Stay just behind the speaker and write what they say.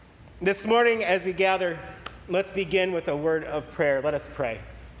This morning, as we gather, let's begin with a word of prayer. Let us pray.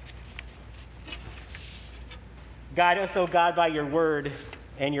 Guide us, O God, by your word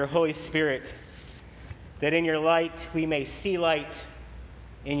and your Holy Spirit, that in your light we may see light,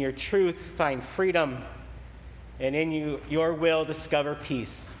 in your truth find freedom, and in your will discover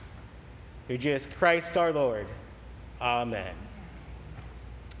peace. Through Jesus Christ our Lord. Amen.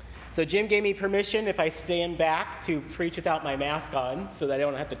 So Jim gave me permission if I stand back to preach without my mask on so that I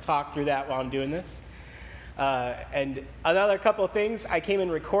don't have to talk through that while I'm doing this. And another couple of things, I came and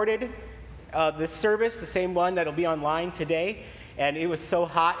recorded this service, the same one that'll be online today, and it was so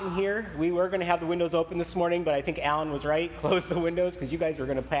hot in here. We were going to have the windows open this morning, but I think Alan was right. Close the windows because you guys were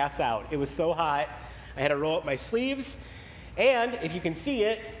going to pass out. It was so hot. I had to roll up my sleeves. And if you can see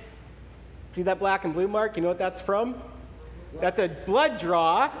it, see that black and blue mark? You know what that's from? That's a blood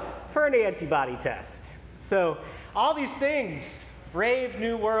draw for an antibody test. So all these things, brave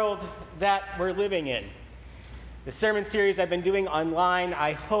new world that we're living in. The sermon series I've been doing online,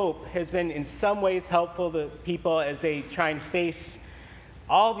 I hope, has been in some ways helpful to people as they try and face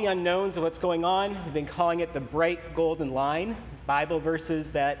all the unknowns of what's going on. We've been calling it the bright golden line, Bible verses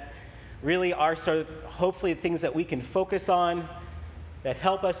that really are sort of hopefully things that we can focus on that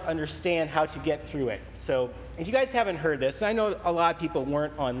help us understand how to get through it. So if you guys haven't heard this, and I know a lot of people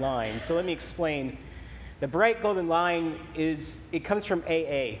weren't online, so let me explain. The bright golden line it comes from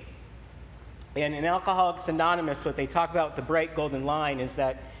AA. And in Alcoholics Anonymous, what they talk about with the bright golden line is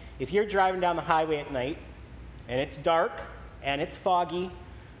that if you're driving down the highway at night, and it's dark, and it's foggy,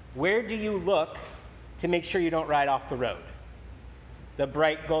 where do you look to make sure you don't ride off the road? The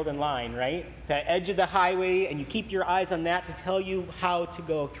bright golden line, right? The edge of the highway, and you keep your eyes on that to tell you how to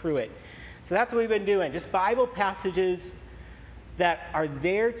go through it. So that's what we've been doing, just Bible passages that are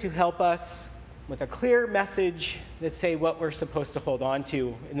there to help us with a clear message that say what we're supposed to hold on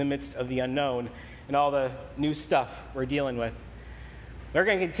to in the midst of the unknown and all the new stuff we're dealing with. We're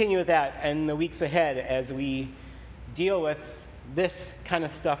going to continue with that in the weeks ahead as we deal with this kind of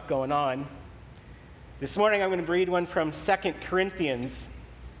stuff going on. This morning I'm going to read one from 2 Corinthians.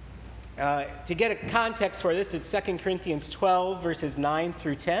 To get a context for this, it's 2 Corinthians 12, verses 9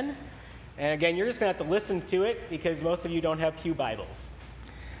 through 10. And again, you're just going to have to listen to it because most of you don't have pew Bibles.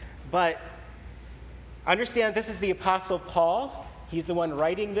 But understand this is the Apostle Paul. He's the one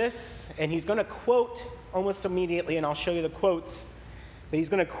writing this, and he's going to quote almost immediately, and I'll show you the quotes, but he's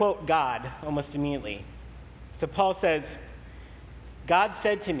going to quote God almost immediately. So Paul says, God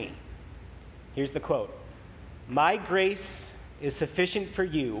said to me, here's the quote, "My grace is sufficient for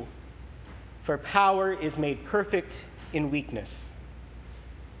you, for power is made perfect in weakness."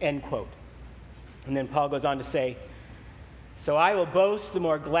 End quote. And then Paul goes on to say, "So I will boast the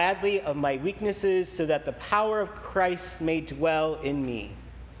more gladly of my weaknesses, so that the power of Christ may dwell in me.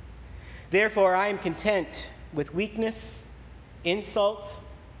 Therefore I am content with weakness, insult,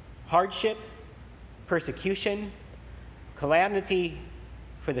 hardship, persecution, calamity,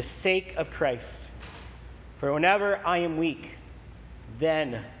 for the sake of Christ. For whenever I am weak,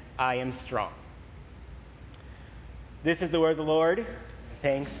 then I am strong." This is the word of the Lord.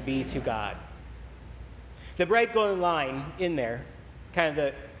 Thanks be to God. The bright golden line in there, kind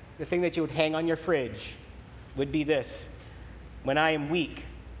of the thing that you would hang on your fridge, would be this: when I am weak,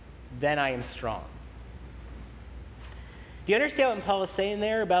 then I am strong. Do you understand what Paul is saying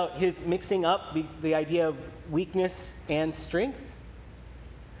there about his mixing up the idea of weakness and strength?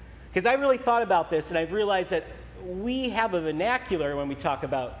 Because I really thought about this, and I've realized that we have a vernacular when we talk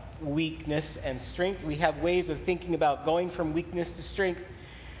about weakness and strength. We have ways of thinking about going from weakness to strength,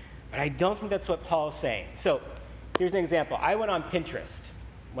 but I don't think that's what Paul is saying. So here's an example. I went on Pinterest,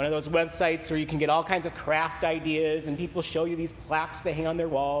 one of those websites where you can get all kinds of craft ideas, and people show you these plaques they hang on their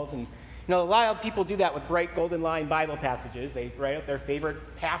walls. And a lot of people do that with bright golden line Bible passages. They write out their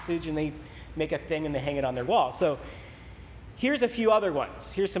favorite passage, and they make a thing, and they hang it on their wall. So here's a few other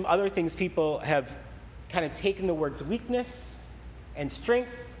ones. Here's some other things people have kind of taken the words weakness and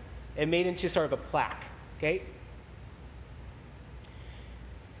strength and made into sort of a plaque, okay?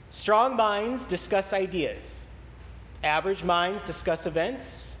 Strong minds discuss ideas. Average minds discuss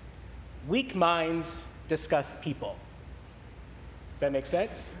events. Weak minds discuss people. That makes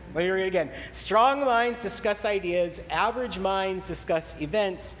sense? Let me read it again. Strong minds discuss ideas. Average minds discuss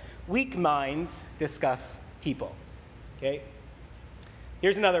events. Weak minds discuss people. Okay?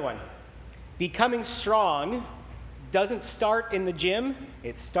 Here's another one. Becoming strong doesn't start in the gym,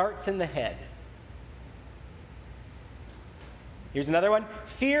 it starts in the head. Here's another one.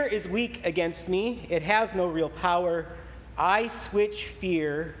 Fear is weak against me. It has no real power. I switch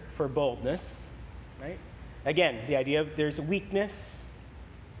fear for boldness. Right? Again, the idea of there's weakness.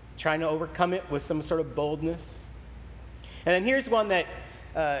 trying to overcome it with some sort of boldness. And then here's one that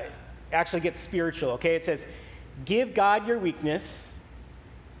actually gets spiritual, okay? It says, give God your weakness,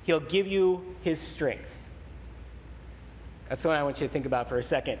 he'll give you his strength. That's what I want you to think about for a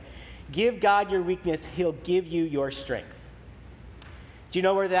second. Give God your weakness, he'll give you your strength. Do you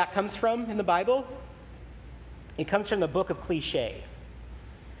know where that comes from in the Bible? It comes from the book of Cliche.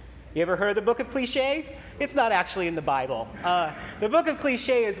 You ever heard of the book of Cliche? It's not actually in the Bible. The book of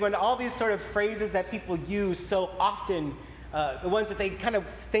Cliche is when all these sort of phrases that people use so often, the ones that they kind of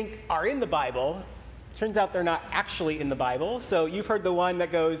think are in the Bible, turns out they're not actually in the Bible. So you've heard the one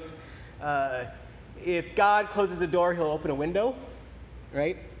that goes, if God closes a door, he'll open a window,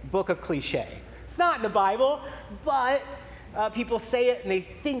 right? Book of Cliche. It's not in the Bible, but people say it and they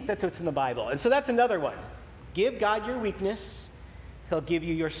think that's what's in the Bible. And so that's another one. Give God your weakness, he'll give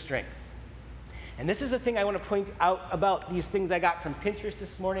you your strength. And this is the thing I want to point out about these things I got from Pinterest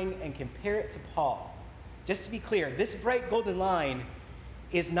this morning and compare it to Paul. Just to be clear, this bright golden line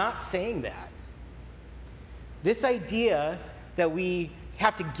is not saying that. This idea that we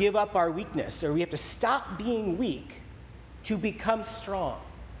have to give up our weakness or we have to stop being weak to become strong,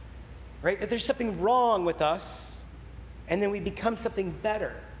 right? That there's something wrong with us and then we become something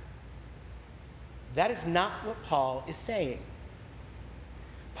better. That is not what Paul is saying.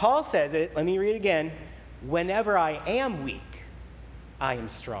 Paul says it, let me read it again, whenever I am weak, I am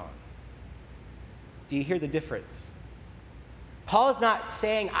strong. Do you hear the difference? Paul is not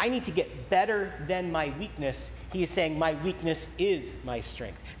saying I need to get better than my weakness. He is saying my weakness is my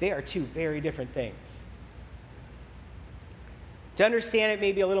strength. They are two very different things. To understand it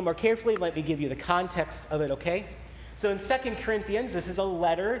maybe a little more carefully, let me give you the context of it, okay? So in 2 Corinthians, this is a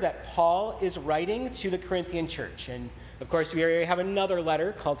letter that Paul is writing to the Corinthian church. And of course, we already have another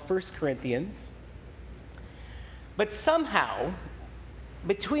letter called 1 Corinthians. But somehow,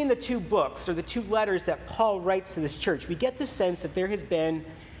 between the two books, or the two letters that Paul writes to this church, we get the sense that there has been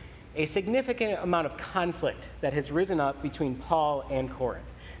a significant amount of conflict that has risen up between Paul and Corinth.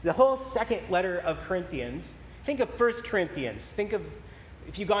 The whole second letter of Corinthians, think of 1 Corinthians. Think of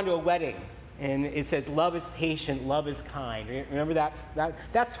if you've gone to a wedding and it says love is patient, love is kind. Remember that?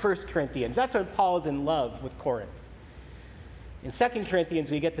 That's 1 Corinthians. That's when Paul is in love with Corinth. In 2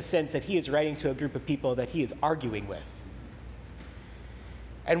 Corinthians, we get the sense that he is writing to a group of people that he is arguing with.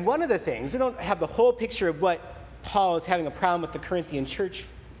 And one of the things, we don't have the whole picture of what Paul is having a problem with the Corinthian church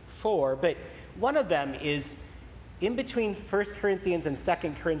for, but one of them is in between 1 Corinthians and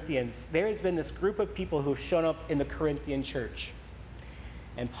 2 Corinthians, there has been this group of people who have shown up in the Corinthian church.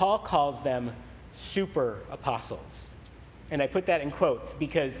 And Paul calls them super apostles. And I put that in quotes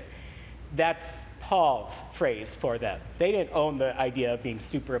because that's Paul's phrase for them. They didn't own the idea of being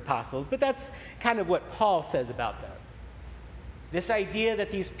super apostles, but that's kind of what Paul says about them. This idea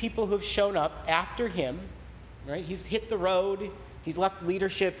that these people who've shown up after him, right? He's hit the road, he's left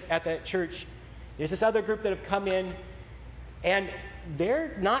leadership at that church. There's this other group that have come in, and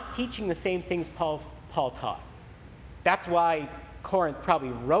they're not teaching the same things Paul taught. That's why Corinth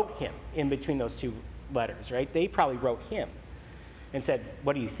probably wrote him in between those two letters, right? They probably wrote him and said,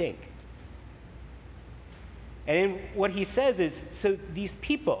 what do you think? And what he says is, so these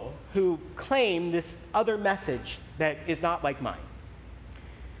people who claim this other message that is not like mine,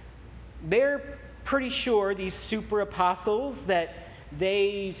 they're pretty sure, these super apostles, that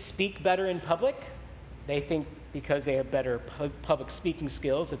they speak better in public. They think because they have better public speaking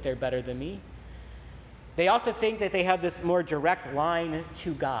skills that they're better than me. They also think that they have this more direct line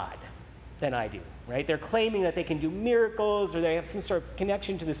to God than I do, right? They're claiming that they can do miracles or they have some sort of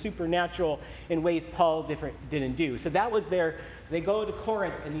connection to the supernatural in ways Paul didn't do. So that was they go to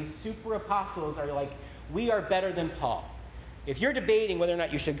Corinth and these super apostles are like, we are better than Paul. If you're debating whether or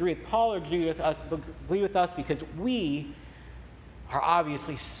not you should agree with Paul or agree with us because we are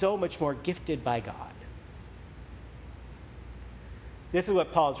obviously so much more gifted by God. This is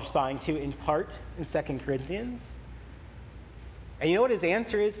what Paul is responding to in part in 2 Corinthians. And you know what his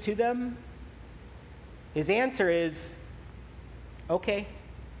answer is to them? His answer is, okay.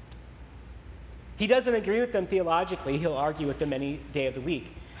 He doesn't agree with them theologically. He'll argue with them any day of the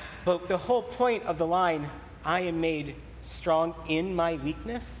week. But the whole point of the line, I am made strong in my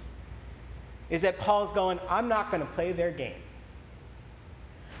weakness, is that Paul's going, I'm not going to play their game.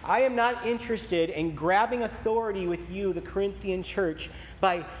 I am not interested in grabbing authority with you, the Corinthian church,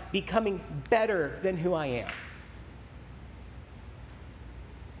 by becoming better than who I am.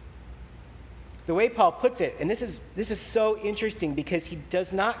 The way Paul puts it, and this is so interesting because he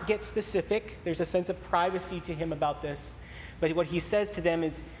does not get specific. There's a sense of privacy to him about this. But what he says to them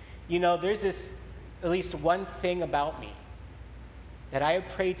is, there's this, at least one thing about me. that I have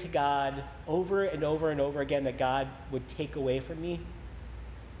prayed to God over and over and over again that God would take away from me,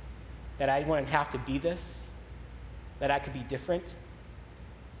 that I wouldn't have to be this, that I could be different.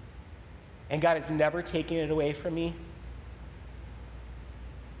 And God has never taken it away from me.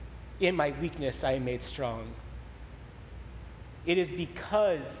 In my weakness, I am made strong. It is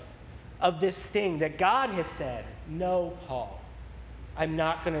because of this thing that God has said, no, Paul, I'm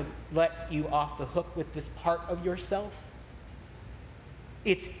not going to let you off the hook with this part of yourself.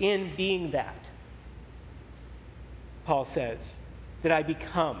 It's in being that, Paul says, that I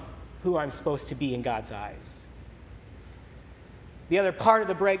become who I'm supposed to be in God's eyes. The other part of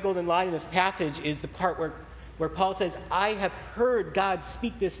the bright golden line in this passage is the part where Paul says, I have heard God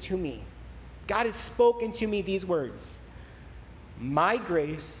speak this to me. God has spoken to me these words. My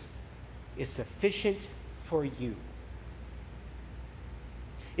grace is sufficient for you.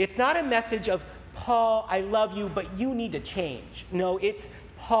 It's not a message of, Paul, I love you, but you need to change. No, it's,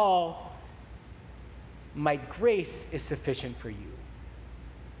 Paul, my grace is sufficient for you.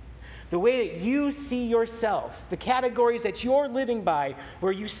 The way that you see yourself, the categories that you're living by,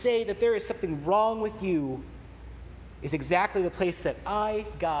 where you say that there is something wrong with you, is exactly the place that I,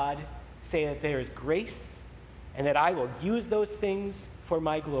 God, say that there is grace and that I will use those things for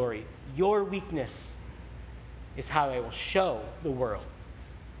my glory. Your weakness is how I will show the world.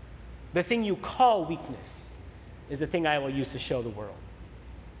 The thing you call weakness is the thing I will use to show the world.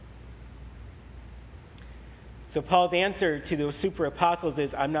 So Paul's answer to those super apostles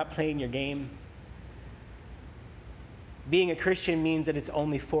is, I'm not playing your game. Being a Christian means that it's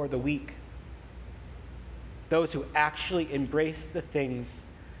only for the weak. Those who actually embrace the things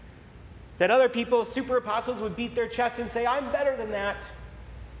that other people, super apostles, would beat their chest and say, I'm better than that.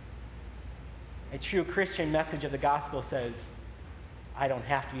 A true Christian message of the gospel says, I don't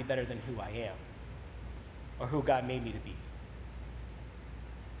have to be better than who I am or who God made me to be.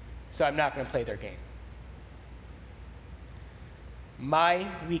 So I'm not going to play their game. My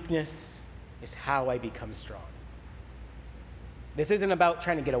weakness is how I become strong. This isn't about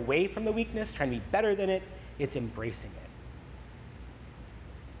trying to get away from the weakness, trying to be better than it. It's embracing it.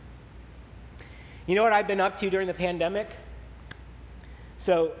 You know what I've been up to during the pandemic?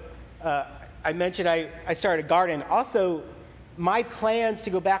 So I mentioned I started a garden. Also, my plans to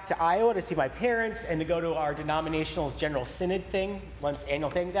go back to Iowa to see my parents and to go to our denominational's General Synod thing, once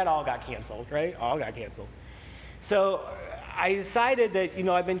annual thing, that all got canceled, right? All got canceled. So I decided that,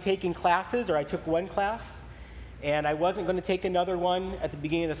 I've been taking classes, or I took one class, and I wasn't going to take another one at the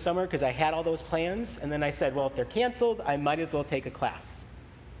beginning of the summer because I had all those plans. And then I said, well, if they're canceled, I might as well take a class.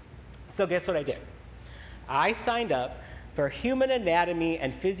 So guess what I did? I signed up for Human Anatomy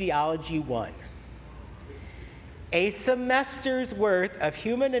and Physiology 1. A semester's worth of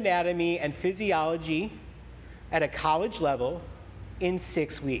human anatomy and physiology at a college level in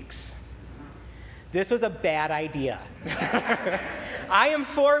 6 weeks. This was a bad idea. I am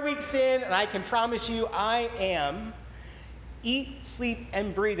 4 weeks in, and I can promise you I am eat, sleep,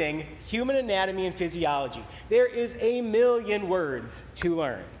 and breathing human anatomy and physiology. There is a million words to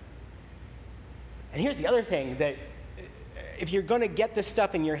learn. And here's the other thing, that if you're going to get this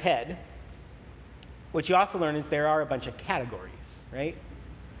stuff in your head, what you also learn is there are a bunch of categories, right?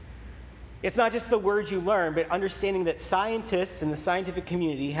 It's not just the words you learn, but understanding that scientists in the scientific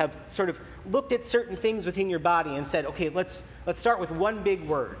community have sort of looked at certain things within your body and said, okay, let's start with one big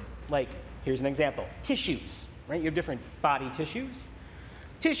word. Like, here's an example, tissues, right? You have different body tissues.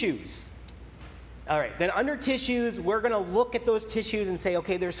 Tissues. All right, then under tissues, we're going to look at those tissues and say,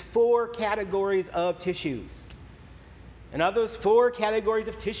 okay, there's 4 categories of tissues. And of those 4 categories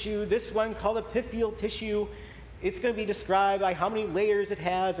of tissue, this one called epithelial tissue, it's going to be described by how many layers it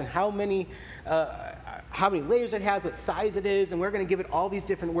has and how many layers it has, what size it is, and we're going to give it all these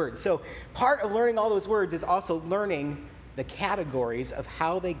different words. So part of learning all those words is also learning the categories of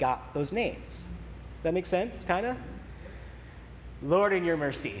how they got those names. That make sense, kind of? Lord in your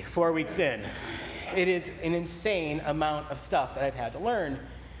mercy, 4 weeks in. It is an insane amount of stuff that I've had to learn,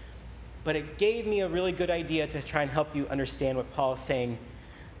 but it gave me a really good idea to try and help you understand what Paul is saying.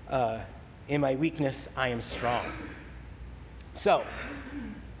 In my weakness, I am strong. So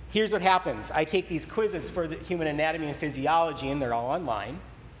here's what happens. I take these quizzes for the human anatomy and physiology, and they're all online.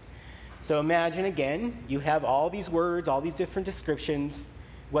 So imagine, again, you have all these words, all these different descriptions.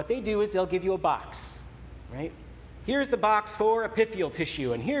 What they do is they'll give you a box, right? Here's the box for epithelial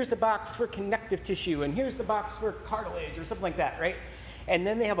tissue, and here's the box for connective tissue, and here's the box for cartilage, or something like that, right? And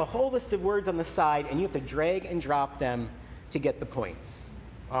then they have a whole list of words on the side, and you have to drag and drop them to get the points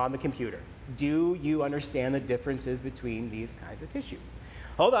on the computer. Do you understand the differences between these kinds of tissue?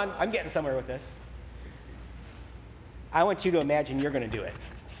 Hold on, I'm getting somewhere with this. I want you to imagine you're going to do it.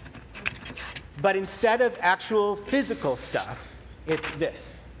 But instead of actual physical stuff, it's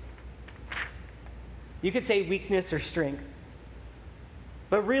this. You could say weakness or strength.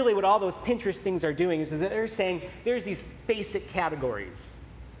 But really what all those Pinterest things are doing is that they're saying there's these basic categories.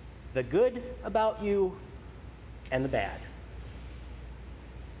 The good about you and the bad.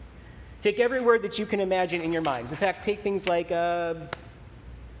 Take every word that you can imagine in your minds. In fact, take things like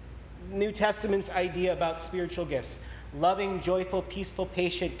New Testament's idea about spiritual gifts. Loving, joyful, peaceful,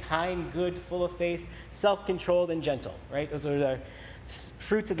 patient, kind, good, full of faith, self-controlled, and gentle. Right? Those are the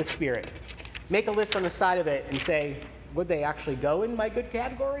fruits of the Spirit. Make a list on the side of it and say, would they actually go in my good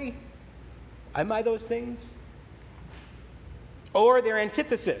category? Am I those things? Or they're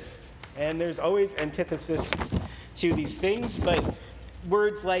antithesis. And there's always antithesis to these things, but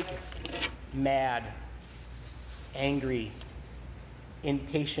words like mad, angry,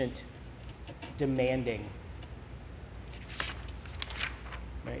 impatient, demanding.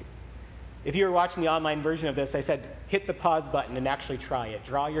 Right? If you were watching the online version of this, I said, hit the pause button and actually try it.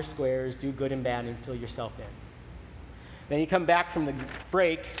 Draw your squares, do good and bad, and fill yourself in. Then you come back from the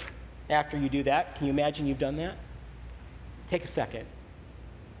break after you do that. Can you imagine you've done that? Take a second.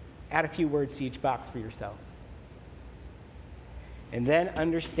 Add a few words to each box for yourself. And then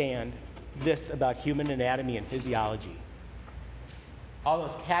understand this about human anatomy and physiology. All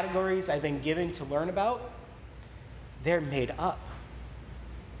those categories I've been given to learn about, they're made up.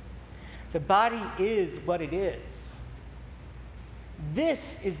 The body is what it is.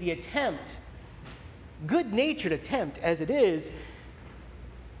 This is the attempt, good-natured attempt as it is,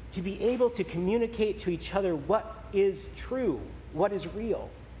 to be able to communicate to each other what is true, what is real.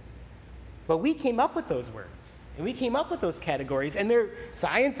 But we came up with those words, and we came up with those categories, and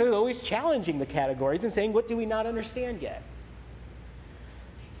science is always challenging the categories and saying, what do we not understand yet?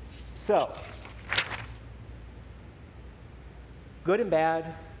 So, good and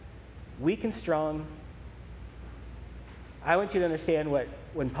bad, weak and strong. I want you to understand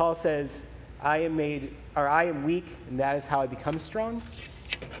when Paul says, I am weak, and that is how I become strong.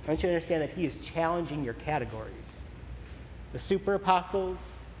 I want you to understand that he is challenging your categories. The super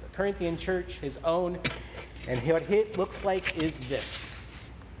apostles, the Corinthian church, his own, and what it looks like is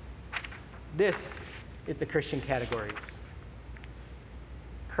this. This is the Christian categories.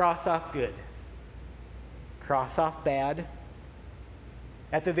 Cross off good. Cross off bad.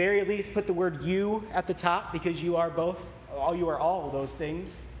 At the very least, put the word you at the top because you are both, you are all of those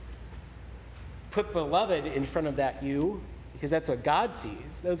things. Put beloved in front of that you because that's what God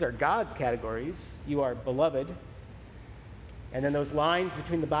sees. Those are God's categories. You are beloved. And then those lines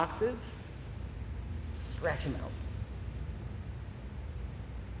between the boxes, scratch them out.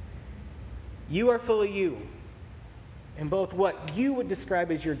 You are full of you. And both what you would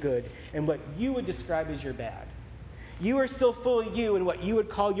describe as your good and what you would describe as your bad. You are still full of you and what you would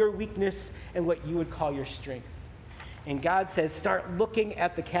call your weakness and what you would call your strength. And God says, start looking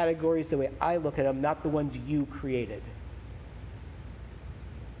at the categories the way I look at them, not the ones you created.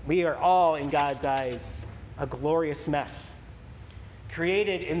 We are all, in God's eyes, a glorious mess.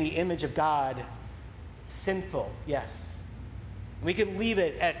 Created in the image of God, sinful, yes. We can leave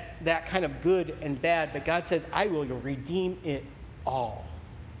it at that kind of good and bad, but God says, I will redeem it all.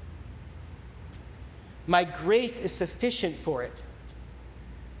 My grace is sufficient for it,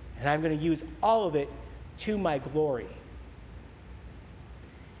 and I'm going to use all of it to my glory.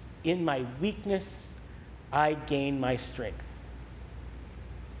 In my weakness, I gain my strength.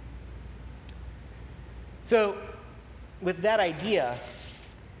 So, with that idea,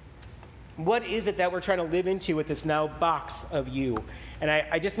 what is it that we're trying to live into with this now box of you? And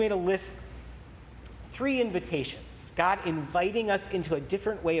I just made a list, 3 invitations. God inviting us into a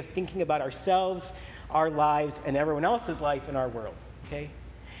different way of thinking about ourselves, our lives, and everyone else's life in our world, okay?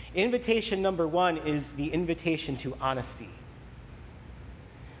 Invitation number 1 is the invitation to honesty.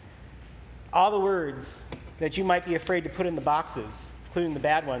 All the words that you might be afraid to put in the boxes, including the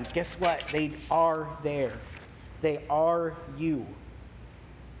bad ones, guess what? They are there. They are you.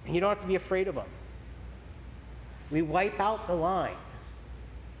 And you don't have to be afraid of them. We wipe out the line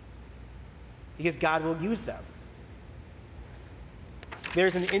because God will use them.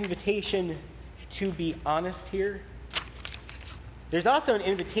 There's an invitation to be honest here. There's also an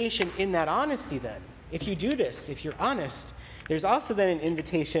invitation in that honesty then. If you do this, if you're honest, there's also then an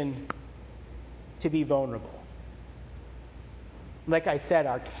invitation to be vulnerable. Like I said,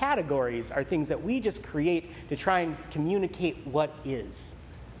 our categories are things that we just create to try and communicate what is.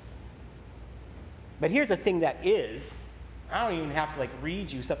 But here's the thing that is. I don't even have to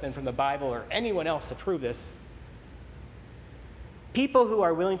read you something from the Bible or anyone else to prove this. People who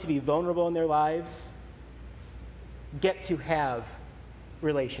are willing to be vulnerable in their lives get to have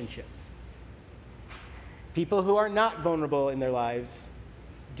relationships. People who are not vulnerable in their lives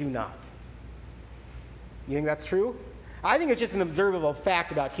do not. You think that's true? I think it's just an observable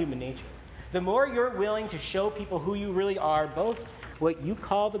fact about human nature. The more you're willing to show people who you really are, both what you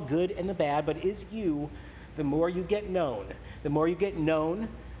call the good and the bad, but is you, the more you get known. The more you get known,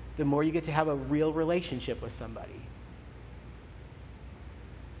 the more you get to have a real relationship with somebody.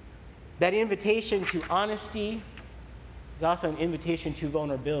 That invitation to honesty is also an invitation to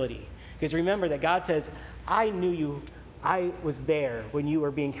vulnerability. Because remember that God says, I knew you, I was there when you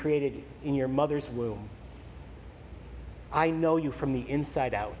were being created in your mother's womb. I know you from the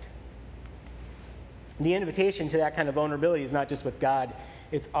inside out. The invitation to that kind of vulnerability is not just with God,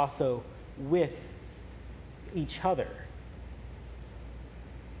 it's also with each other.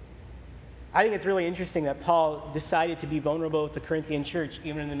 I think it's really interesting that Paul decided to be vulnerable with the Corinthian church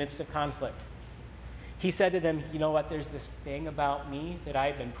even in the midst of conflict. He said to them, you know what, there's this thing about me that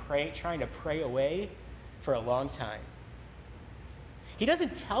I've been trying to pray away for a long time. He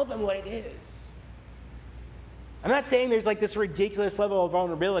doesn't tell them what it is. I'm not saying there's like this ridiculous level of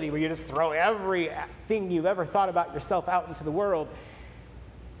vulnerability where you just throw everything you've ever thought about yourself out into the world.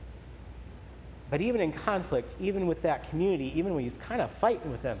 But even in conflict, even with that community, even when he's kind of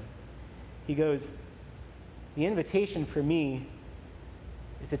fighting with them, he goes, the invitation for me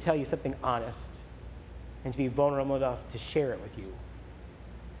is to tell you something honest and to be vulnerable enough to share it with you.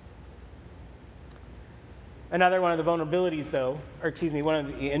 Another one of the vulnerabilities, though, one of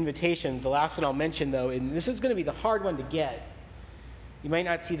the invitations, the last one I'll mention, though, and this is going to be the hard one to get. You might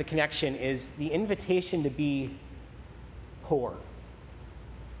not see the connection, is the invitation to be poor.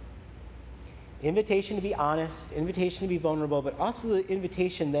 Invitation to be honest, invitation to be vulnerable, but also the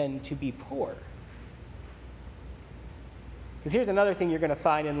invitation then to be poor. Because here's another thing you're going to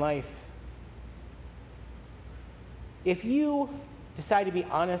find in life. If you decide to be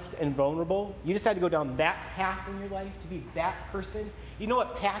honest and vulnerable, you decide to go down that path in your life, to be that person, you know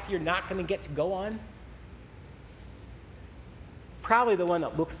what path you're not going to get to go on? Probably the one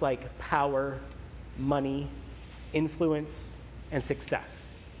that looks like power, money, influence, and success.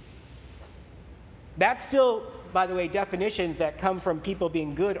 That's still, by the way, definitions that come from people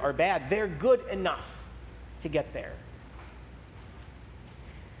being good or bad. They're good enough to get there.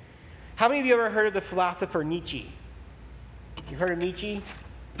 How many of you ever heard of the philosopher Nietzsche? You've heard of Nietzsche?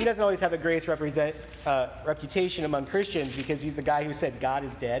 He doesn't always have the greatest reputation among Christians because he's the guy who said God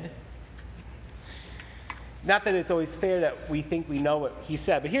is dead. Not that it's always fair that we think we know what he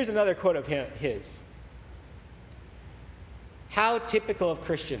said, but here's another quote of his. How typical of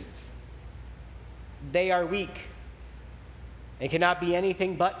Christians. They are weak. They cannot be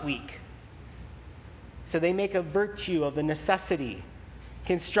anything but weak. So they make a virtue of the necessity,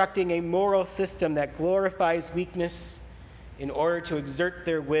 constructing a moral system that glorifies weakness in order to exert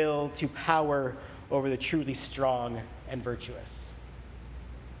their will to power over the truly strong and virtuous.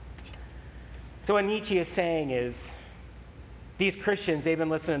 So what Nietzsche is saying is, these Christians, they've been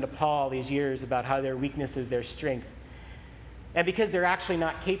listening to Paul these years about how their weakness is their strength. And because they're actually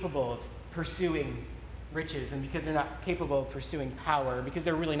not capable of pursuing riches, and because they're not capable of pursuing power, because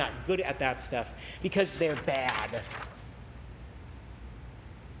they're really not good at that stuff, because they're bad,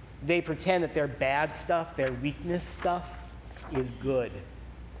 they pretend that their bad stuff, their weakness stuff, is good.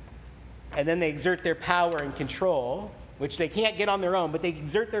 And then they exert their power and control, which they can't get on their own, but they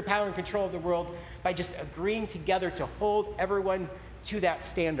exert their power and control of the world by just agreeing together to hold everyone to that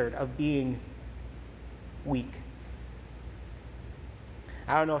standard of being weak.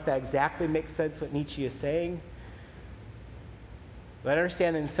 I don't know if that exactly makes sense what Nietzsche is saying, but I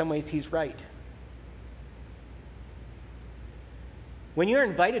understand that in some ways he's right. When you're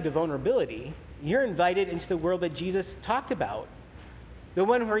invited to vulnerability, you're invited into the world that Jesus talked about. The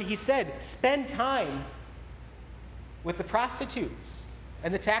one where he said, spend time with the prostitutes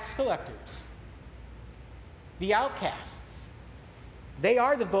and the tax collectors, the outcasts. They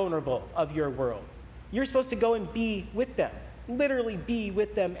are the vulnerable of your world. You're supposed to go and be with them, literally be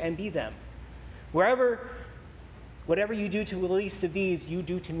with them and be them. Whatever you do to the least of these, you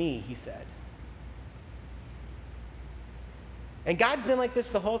do to me, he said. And God's been like this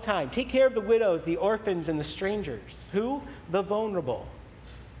the whole time. Take care of the widows, the orphans, and the strangers. Who? The vulnerable.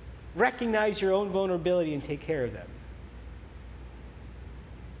 Recognize your own vulnerability and take care of them.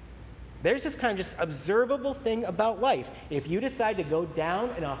 There's this kind of just observable thing about life. If you decide to go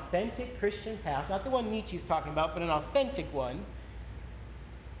down an authentic Christian path, not the one Nietzsche's talking about, but an authentic one,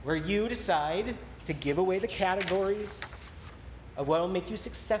 where you decide to give away the categories of what will make you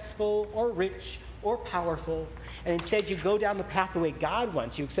successful or rich or powerful, and instead you go down the path the way God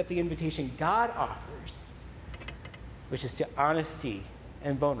wants, you accept the invitation God offers, which is to honesty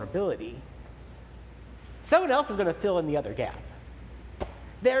and vulnerability, someone else is going to fill in the other gap.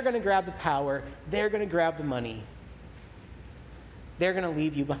 They're going to grab the power. They're going to grab the money. They're going to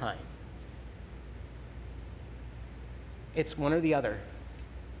leave you behind. It's one or the other.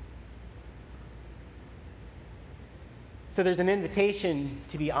 So there's an invitation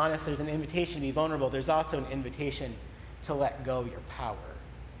to be honest. There's an invitation to be vulnerable. There's also an invitation to let go your power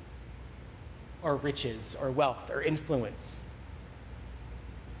or riches or wealth or influence.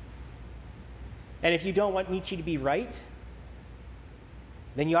 And if you don't want Nietzsche to be right,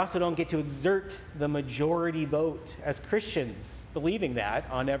 then you also don't get to exert the majority vote as Christians, believing that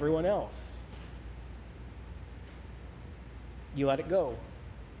on everyone else. You let it go.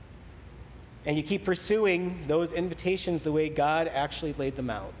 And you keep pursuing those invitations the way God actually laid them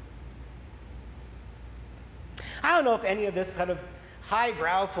out. I don't know if any of this kind of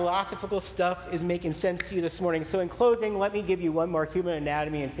highbrow philosophical stuff is making sense to you this morning. So in closing, let me give you one more human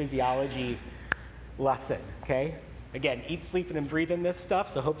anatomy and physiology lesson, okay? Again, eat, sleep, and breathe in this stuff,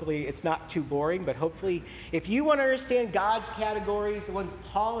 so hopefully it's not too boring, but hopefully if you want to understand God's categories, the ones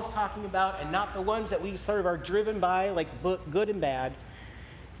Paul is talking about, and not the ones that we sort of are driven by, like good and bad,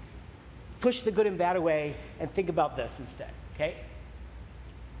 push the good and bad away and think about this instead, okay?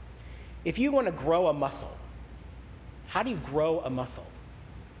 If you want to grow a muscle, how do you grow a muscle?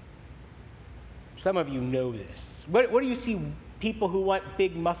 Some of you know this. What do you see people who want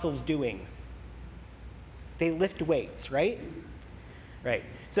big muscles doing? They lift weights, right? Right.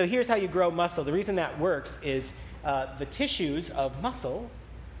 So here's how you grow muscle. The reason that works is the tissues of muscle,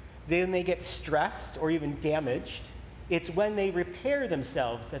 then they get stressed or even damaged. It's when they repair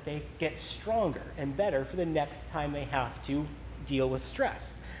themselves that they get stronger and better for the next time they have to deal with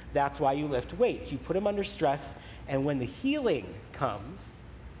stress. That's why you lift weights. You put them under stress, and when the healing comes,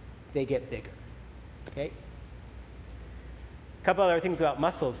 they get bigger. Okay? A couple other things about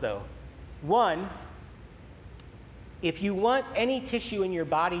muscles, though. One, if you want any tissue in your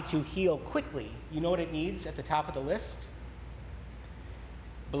body to heal quickly, you know what it needs at the top of the list?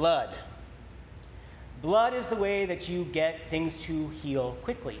 Blood. Blood is the way that you get things to heal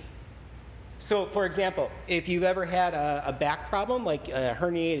quickly. So, for example, if you've ever had a back problem, like a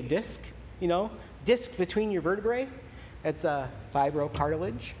herniated disc, disc between your vertebrae, it's a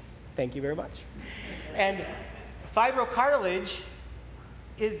fibrocartilage. Thank you very much. And fibrocartilage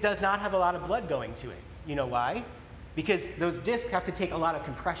does not have a lot of blood going to it. You know why? Because those discs have to take a lot of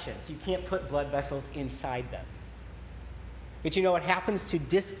compression, so you can't put blood vessels inside them. But you know what happens to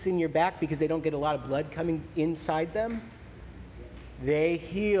discs in your back because they don't get a lot of blood coming inside them? They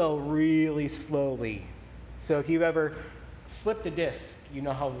heal really slowly. So if you've ever slipped a disc, you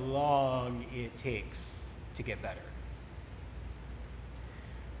know how long it takes to get better.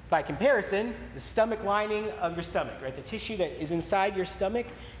 By comparison, the stomach lining of your stomach, right? The tissue that is inside your stomach,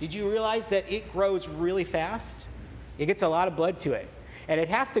 did you realize that it grows really fast? It gets a lot of blood to it. And it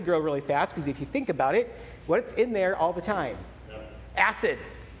has to grow really fast because if you think about it, what's in there all the time? Acid.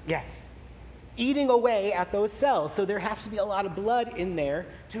 Yes. Eating away at those cells. So there has to be a lot of blood in there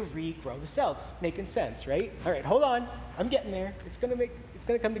to regrow the cells. Making sense, right? All right, hold on. I'm getting there. It's going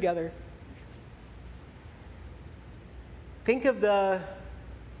to come together. Think of the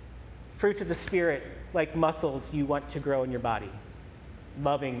fruits of the Spirit like muscles you want to grow in your body.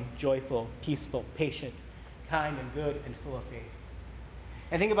 Loving, joyful, peaceful, patient, kind and good and full of faith.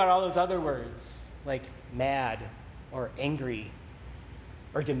 And think about all those other words like mad or angry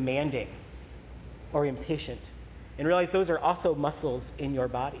or demanding or impatient. And realize those are also muscles in your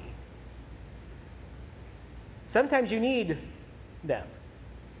body. Sometimes you need them.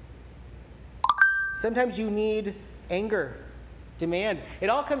 Sometimes you need anger, demand. It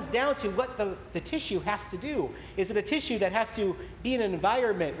all comes down to what the tissue has to do. Is it a tissue that has to be in an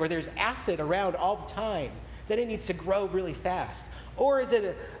environment where there's acid around all the time? Then it needs to grow really fast. Or is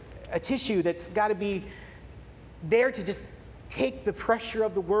it a tissue that's got to be there to just take the pressure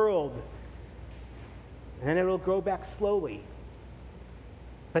of the world, and then it'll grow back slowly.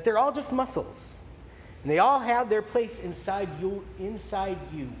 But they're all just muscles, and they all have their place inside your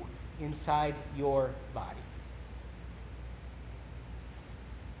body.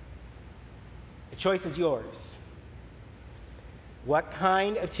 The choice is yours. What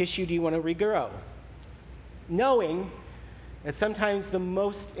kind of tissue do you want to regrow? Knowing that sometimes the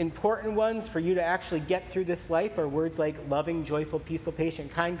most important ones for you to actually get through this life are words like loving, joyful, peaceful,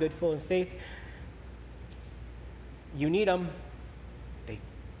 patient, kind, good, full of faith. You need them. They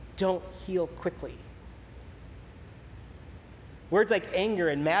don't heal quickly. Words like anger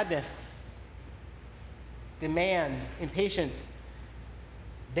and madness, demand, impatience,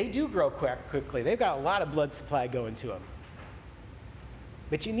 They do grow quickly. They've got a lot of blood supply going to them.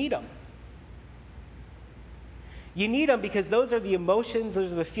 But you need them. You need them because those are the emotions,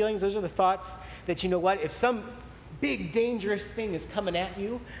 those are the feelings, those are the thoughts that, you know what, if some big dangerous thing is coming at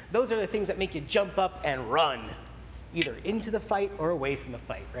you, those are the things that make you jump up and run, either into the fight or away from the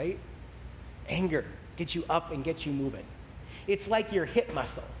fight, right? Anger gets you up and gets you moving. It's like your hip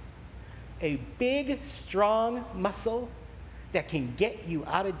muscle, a big, strong muscle that can get you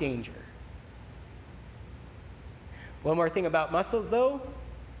out of danger. One more thing about muscles, though.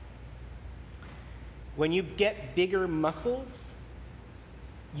 When you get bigger muscles,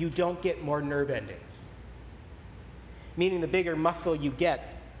 you don't get more nerve endings. Meaning the bigger muscle you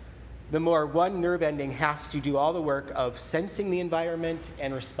get, the more one nerve ending has to do all the work of sensing the environment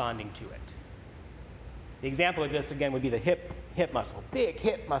and responding to it. The example of this, again, would be the hip muscle. Big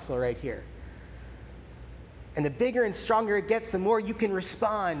hip muscle right here. And the bigger and stronger it gets, the more you can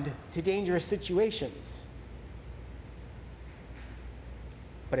respond to dangerous situations.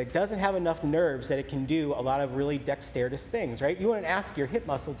 But it doesn't have enough nerves that it can do a lot of really dexterous things, right? You want to ask your hip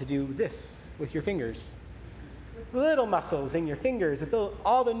muscle to do this with your fingers. Little muscles in your fingers, with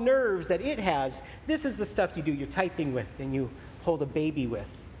all the nerves that it has. This is the stuff you do your typing with and you hold a baby with.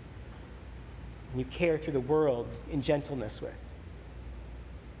 And you care through the world in gentleness with.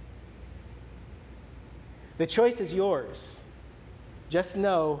 The choice is yours. Just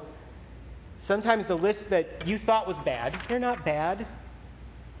know, sometimes the list that you thought was bad, they're not bad.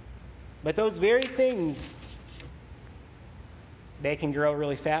 But those very things, they can grow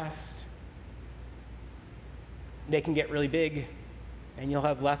really fast. They can get really big, and you'll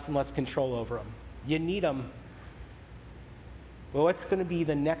have less and less control over them. You need them. Well, what's going to be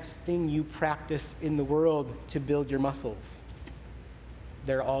the next thing you practice in the world to build your muscles?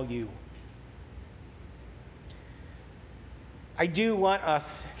 They're all you. I do want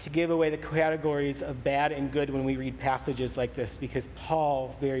us to give away the categories of bad and good when we read passages like this, because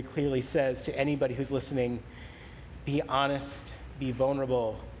Paul very clearly says to anybody who's listening, be honest, be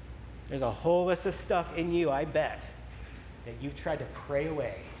vulnerable. There's a whole list of stuff in you, I bet, that you've tried to pray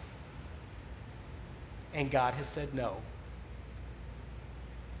away, and God has said no.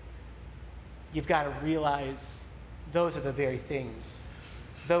 You've got to realize those are the very things,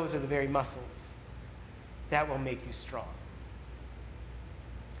 those are the very muscles that will make you strong.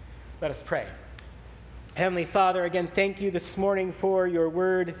 Let us pray. Heavenly Father, again, thank you this morning for your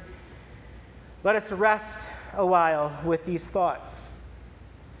word. Let us rest a while with these thoughts.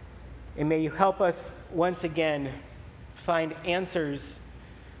 And may you help us once again find answers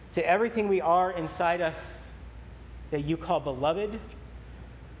to everything we are inside us that you call beloved,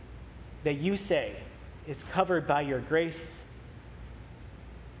 that you say is covered by your grace,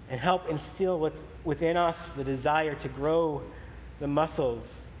 and help instill within us the desire to grow the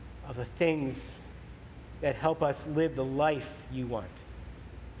muscles of the things that help us live the life you want.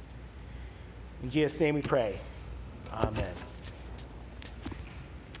 In Jesus' name we pray. Amen.